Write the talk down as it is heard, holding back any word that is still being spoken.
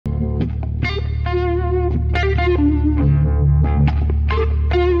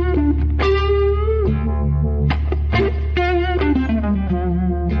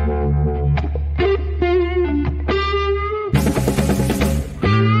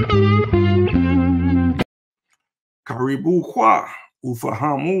Karibu kwa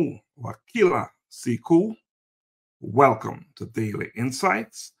ufahamu wa kila siku. Welcome to Daily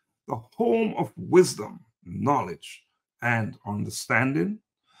Insights, the home of wisdom, knowledge, and understanding.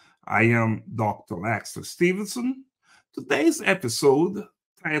 I am Dr. Laxley Stephenson. Today's episode,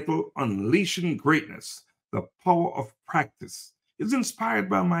 titled Unleashing Greatness, the Power of Practice, is inspired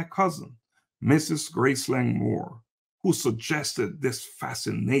by my cousin, Mrs. Grace Lang Moore, who suggested this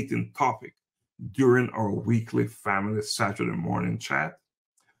fascinating topic during our weekly family Saturday morning chat.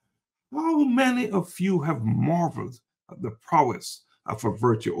 How many of you have marveled at the prowess of a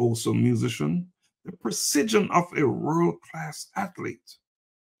virtuoso musician, the precision of a world-class athlete?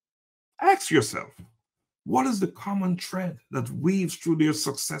 Ask yourself, what is the common thread that weaves through their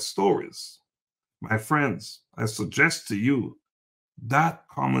success stories? My friends, I suggest to you that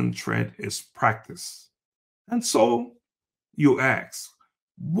common thread is practice. And so you ask,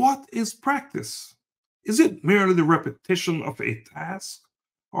 what is practice? Is it merely the repetition of a task,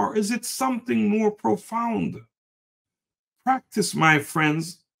 or is it something more profound? Practice, my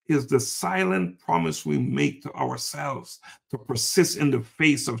friends, is the silent promise we make to ourselves to persist in the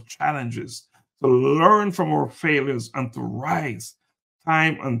face of challenges, to learn from our failures, and to rise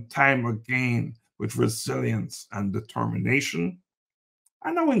time and time again with resilience and determination.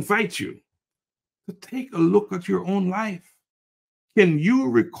 I now invite you to take a look at your own life. Can you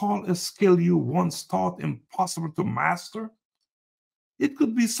recall a skill you once thought impossible to master? It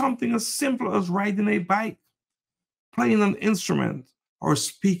could be something as simple as riding a bike, playing an instrument, or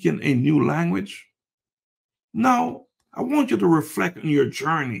speaking a new language. Now, I want you to reflect on your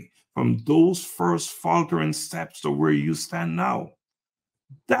journey from those first faltering steps to where you stand now.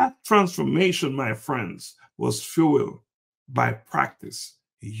 That transformation, my friends, was fueled by practice,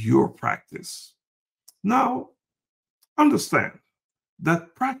 your practice. Now, understand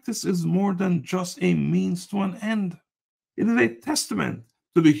that practice is more than just a means to an end. It is a testament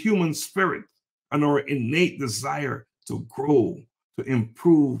to the human spirit and our innate desire to grow, to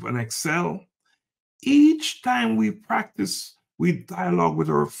improve, and excel. Each time we practice, we dialogue with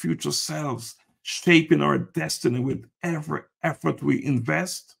our future selves, shaping our destiny with every effort we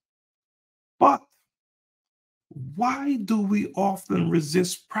invest. But why do we often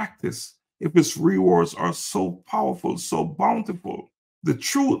resist practice if its rewards are so powerful, so bountiful? The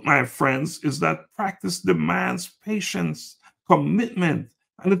truth, my friends, is that practice demands patience, commitment,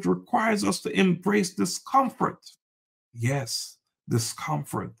 and it requires us to embrace discomfort. Yes,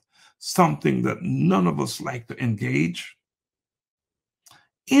 discomfort, something that none of us like to engage.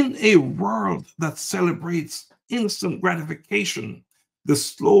 In a world that celebrates instant gratification, the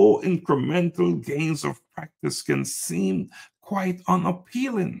slow incremental gains of practice can seem quite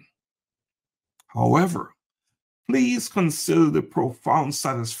unappealing. However, please consider the profound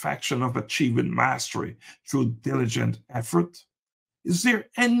satisfaction of achieving mastery through diligent effort. Is there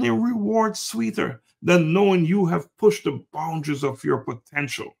any reward sweeter than knowing you have pushed the boundaries of your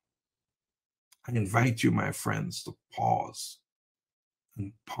potential? I invite you, my friends, to pause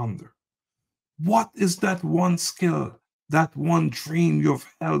and ponder. What is that one skill, that one dream you've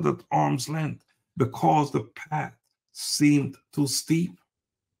held at arm's length because the path seemed too steep?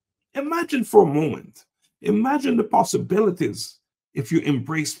 Imagine for a moment. Imagine the possibilities if you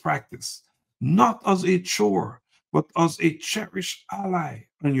embrace practice, not as a chore, but as a cherished ally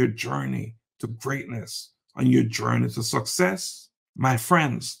on your journey to greatness, on your journey to success. My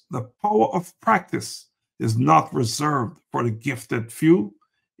friends, the power of practice is not reserved for the gifted few.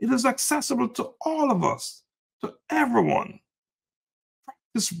 It is accessible to all of us, to everyone.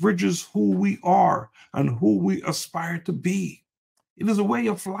 This bridges who we are and who we aspire to be. It is a way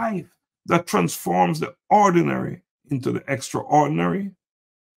of life that transforms the ordinary into the extraordinary.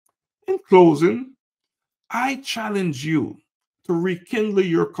 In closing, I challenge you to rekindle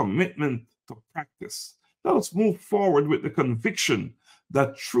your commitment to practice. Let us move forward with the conviction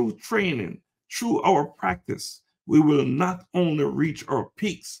that through training, through our practice, we will not only reach our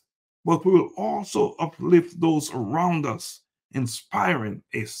peaks, but we will also uplift those around us, inspiring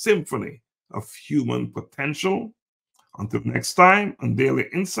a symphony of human potential. Until next time on Daily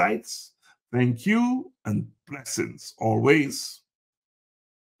Insights, thank you and blessings always.